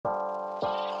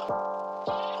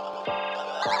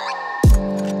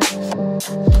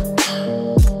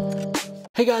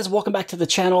Hey guys, welcome back to the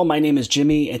channel. My name is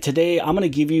Jimmy, and today I'm going to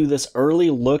give you this early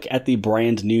look at the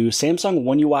brand new Samsung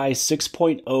One UI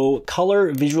 6.0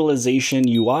 color visualization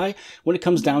UI when it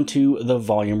comes down to the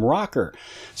volume rocker.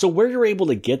 So where you're able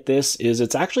to get this is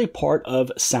it's actually part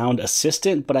of Sound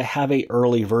Assistant, but I have an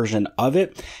early version of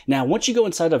it. Now, once you go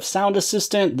inside of Sound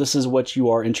Assistant, this is what you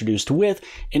are introduced with,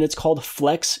 and it's called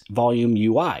Flex Volume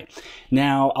UI.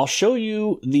 Now, I'll show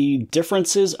you the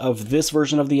differences of this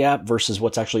version of the app versus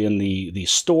what's actually in the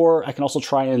store. I can also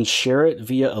try and share it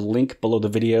via a link below the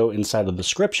video inside the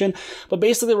description. But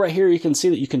basically right here, you can see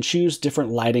that you can choose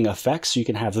different lighting effects. So you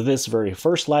can have this very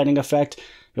first lighting effect.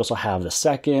 You also have the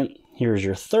second. Here's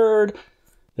your third.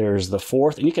 There's the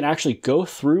fourth, and you can actually go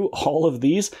through all of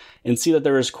these and see that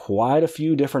there is quite a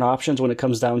few different options when it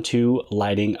comes down to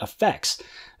lighting effects.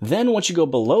 Then once you go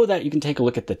below that, you can take a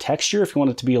look at the texture if you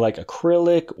want it to be like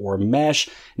acrylic or mesh.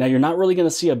 Now you're not really going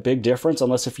to see a big difference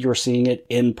unless if you're seeing it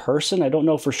in person. I don't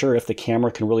know for sure if the camera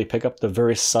can really pick up the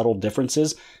very subtle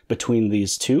differences between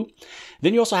these two.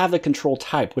 Then you also have the control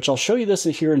type, which I'll show you this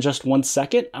here in just 1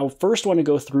 second. I'll first want to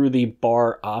go through the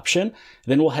bar option,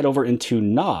 then we'll head over into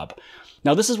knob.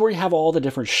 Now this is where you have all the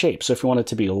different shapes. So if you want it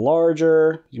to be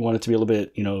larger, you want it to be a little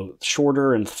bit,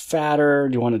 shorter and fatter,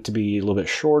 you want it to be a little bit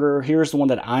shorter. Here's the one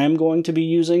that I am going to be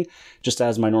using just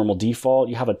as my normal default.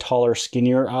 You have a taller,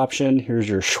 skinnier option. Here's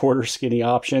your shorter, skinny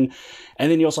option.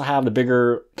 And then you also have the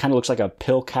bigger, kind of looks like a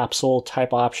pill capsule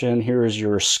type option. Here is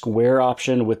your square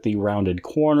option with the rounded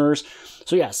corners.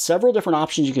 So yeah, several different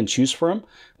options you can choose from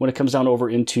when it comes down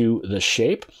over into the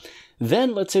shape.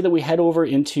 Then let's say that we head over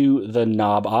into the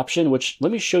knob option, which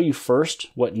let me show you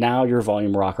first what now your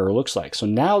volume rocker looks like. So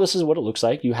now this is what it looks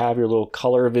like. You have your little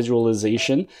color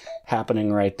visualization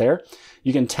happening right there.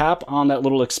 You can tap on that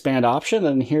little expand option,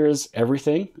 and here's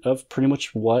everything of pretty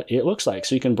much what it looks like.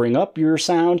 So you can bring up your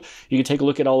sound. You can take a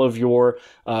look at all of your,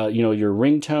 your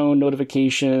ringtone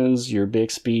notifications, your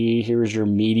Bixby. Here's your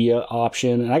media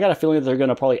option. And I got a feeling that they're going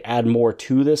to probably add more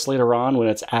to this later on when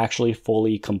it's actually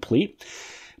fully complete.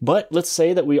 But let's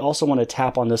say that we also want to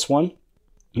tap on this one.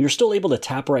 You're still able to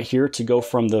tap right here to go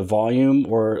from the volume,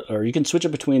 or you can switch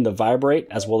it between the vibrate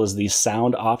as well as the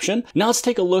sound option. Now let's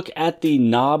take a look at the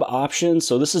knob option.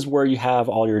 So this is where you have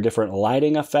all your different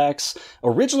lighting effects.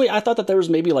 Originally, I thought that there was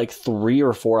maybe like 3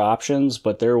 or 4 options,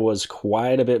 but there was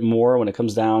quite a bit more when it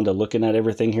comes down to looking at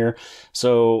everything here.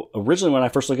 So originally when I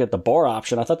first looked at the bar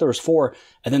option, I thought there was 4,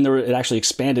 and then it actually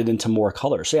expanded into more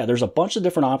colors. So yeah, there's a bunch of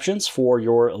different options for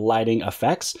your lighting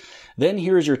effects. Then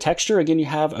here's your texture. Again, you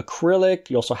have acrylic.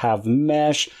 You also have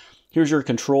mesh. Here's your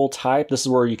control type. This is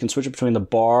where you can switch it between the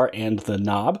bar and the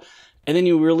knob. And then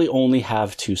you really only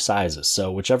have 2 sizes.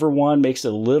 So whichever one makes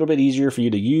it a little bit easier for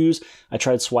you to use. I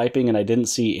tried swiping and I didn't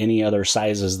see any other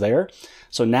sizes there.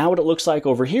 So now what it looks like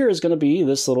over here is going to be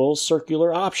this little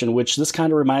circular option, which this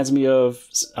kind of reminds me of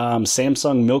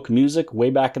Samsung Milk Music way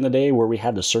back in the day, where we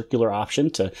had the circular option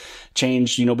to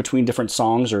change, between different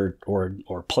songs or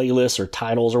playlists or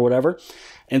titles or whatever.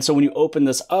 And so when you open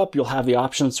this up, you'll have the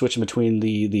option switching between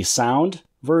the sound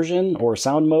version or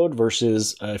sound mode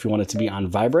versus if you want it to be on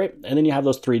vibrate. And then you have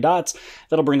those 3 dots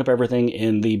that'll bring up everything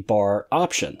in the bar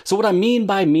option. So what I mean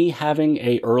by me having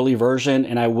a early version,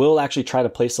 and I will actually try to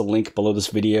place a link below this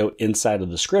video inside of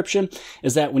the description,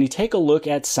 is that when you take a look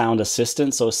at Sound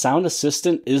Assistant, so Sound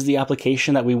Assistant is the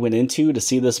application that we went into to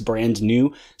see this brand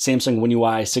new Samsung One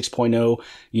UI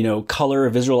 6.0, color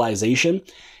visualization.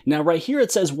 Now right here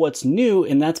it says what's new,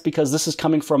 and that's because this is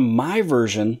coming from my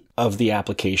version of the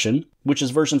application, which is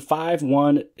version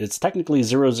 5.1. It's technically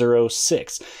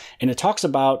 0.06. And it talks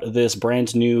about this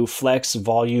brand new Flex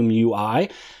Volume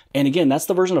UI. And again, that's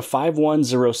the version of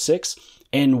 5.1.06.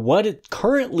 And what it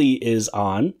currently is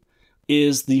on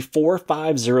is the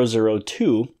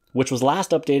 4.5.0.02, which was last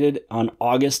updated on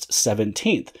August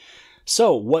 17th.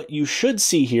 So what you should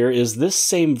see here is this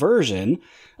same version,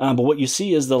 but what you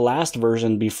see is the last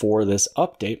version before this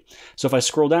update. So if I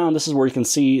scroll down, this is where you can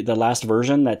see the last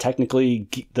version that technically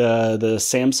the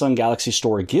Samsung Galaxy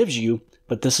Store gives you,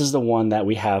 but this is the one that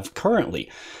we have currently.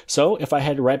 So if I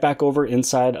head right back over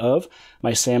inside of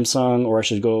my Samsung, or I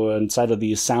should go inside of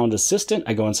the Sound Assistant,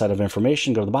 I go inside of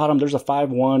information, go to the bottom, there's a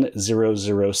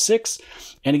 5.1.0.06.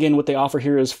 And again, what they offer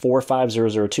here is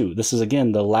 4.5.0.02. This is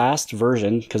again the last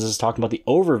version, because this is talking about the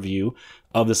overview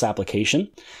of this application.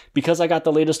 Because I got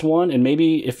the latest one, and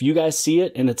maybe if you guys see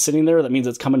it and it's sitting there, that means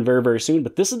it's coming very, very soon.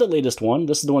 But this is the latest one.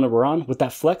 This is the one that we're on with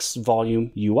that Flex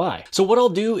Volume UI. So what I'll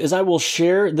do is I will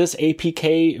share this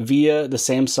APK via the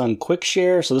Samsung Quick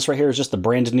Share. So this right here is just the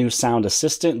brand new Sound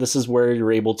Assistant. This is where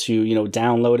you're able to,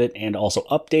 download it and also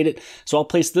update it. So I'll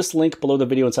place this link below the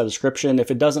video inside the description.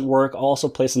 If it doesn't work, I'll also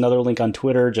place another link on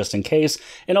Twitter just in case,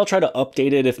 and I'll try to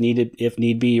update it if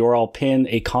need be, or I'll pin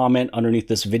a comment underneath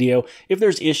this video if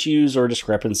there's issues or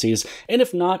discrepancies. And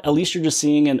if not, at least you're just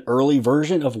seeing an early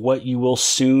version of what you will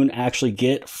soon actually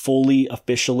get fully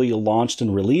officially launched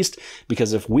and released.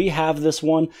 Because if we have this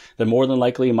one, then more than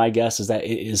likely my guess is that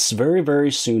it is very,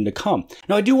 very soon to come.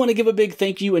 Now, I do want to give a big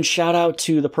thank you and shout out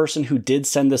to the person who did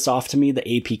send this off to me, the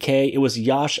APK. It was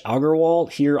Yash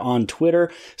Agarwal here on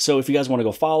Twitter. So if you guys want to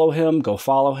go follow him, go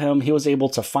follow him. He was able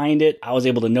to find it. I was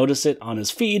able to notice it on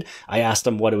his feed. I asked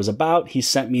him what it was about. He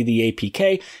sent me the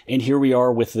APK, and here we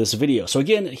are with this video. So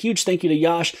again, a huge thank you to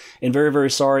Yash, and very, very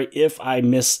sorry if I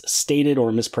misstated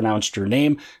or mispronounced your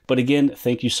name. But again,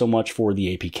 thank you so much for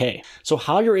the APK. So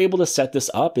how you're able to set this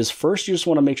up is first, you just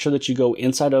want to make sure that you go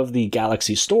inside of the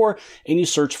Galaxy Store and you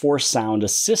search for Sound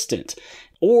Assistant.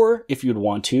 Or if you'd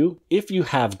want to, if you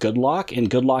have GoodLock and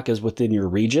GoodLock is within your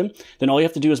region, then all you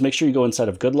have to do is make sure you go inside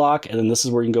of GoodLock, and then this is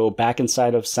where you can go back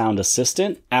inside of Sound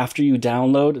Assistant after you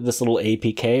download this little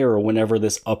APK or whenever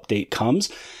this update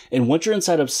comes. And once you're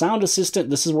inside of Sound Assistant,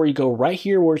 this is where you go right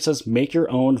here where it says make your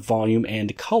own volume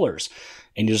and colors.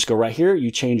 And you just go right here, you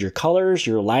change your colors,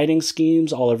 your lighting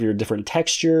schemes, all of your different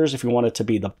textures. If you want it to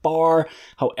be the bar,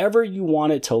 however you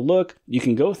want it to look, you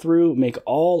can go through, make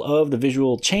all of the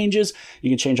visual changes. You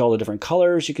can change all the different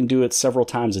colors. You can do it several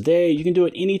times a day. You can do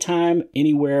it anytime,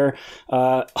 anywhere,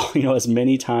 as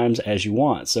many times as you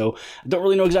want. So I don't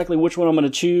really know exactly which one I'm going to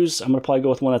choose. I'm going to probably go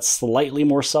with one that's slightly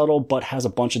more subtle, but has a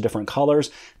bunch of different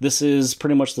colors. This is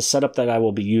pretty much the setup that I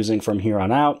will be using from here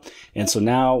on out. And so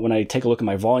now when I take a look at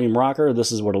my volume rocker,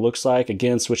 this is what it looks like.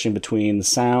 Again, switching between the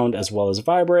sound as well as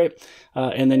vibrate.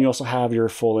 And then you also have your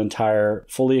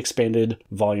fully expanded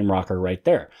volume rocker right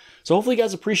there. So hopefully you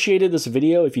guys appreciated this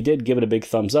video. If you did, give it a big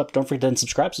thumbs up. Don't forget to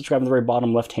subscribe. Subscribe on the very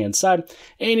bottom left-hand side.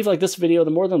 And if you like this video,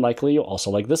 then more than likely you'll also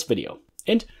like this video.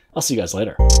 And I'll see you guys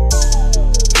later.